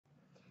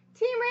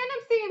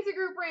C&C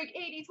Group break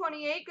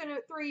 8028. Gonna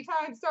 3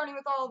 times, starting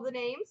with all of the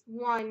names.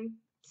 1,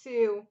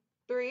 2,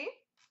 3.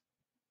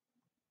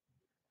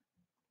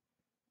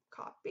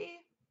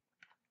 Copy.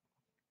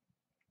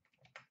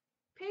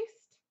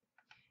 Paste.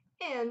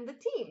 And the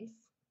teams.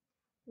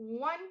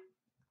 1,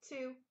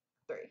 2,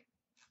 3.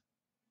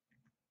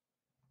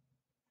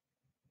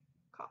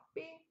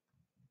 Copy.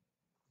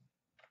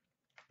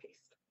 Paste.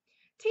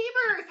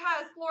 T-Birds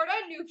has Florida,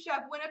 Noob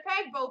Chef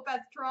Winnipeg, Boat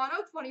Fest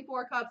Toronto,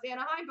 24 Cups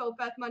Anaheim, Boat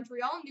Fest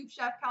Montreal, Noob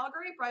Chef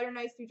Calgary, Brighter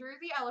Nights New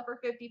Jersey, Ella for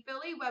 50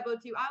 Philly,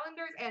 Webo 2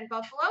 Islanders, and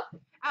Buffalo,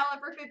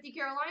 Ella for 50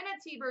 Carolina,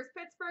 T-Birds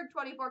Pittsburgh,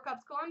 24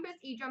 Cups Columbus,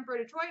 E-Jumper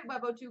Detroit,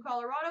 Webo 2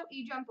 Colorado,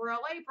 E-Jumper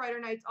LA,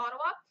 Brighter Nights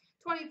Ottawa,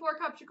 24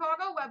 Cup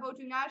Chicago, Webo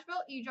 2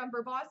 Nashville,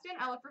 E-Jumper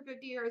Boston, Ella for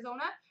 50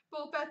 Arizona,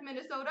 Boat Fest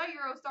Minnesota,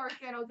 Eurostar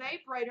San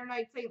Jose, Brighter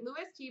Nights St.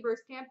 Louis,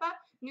 T-Birds Tampa,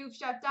 Noob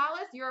Chef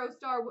Dallas,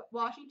 Eurostar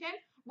Washington,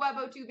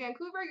 Webo 2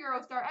 Vancouver,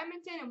 Eurostar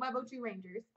Edmonton, and Webo 2 Rangers.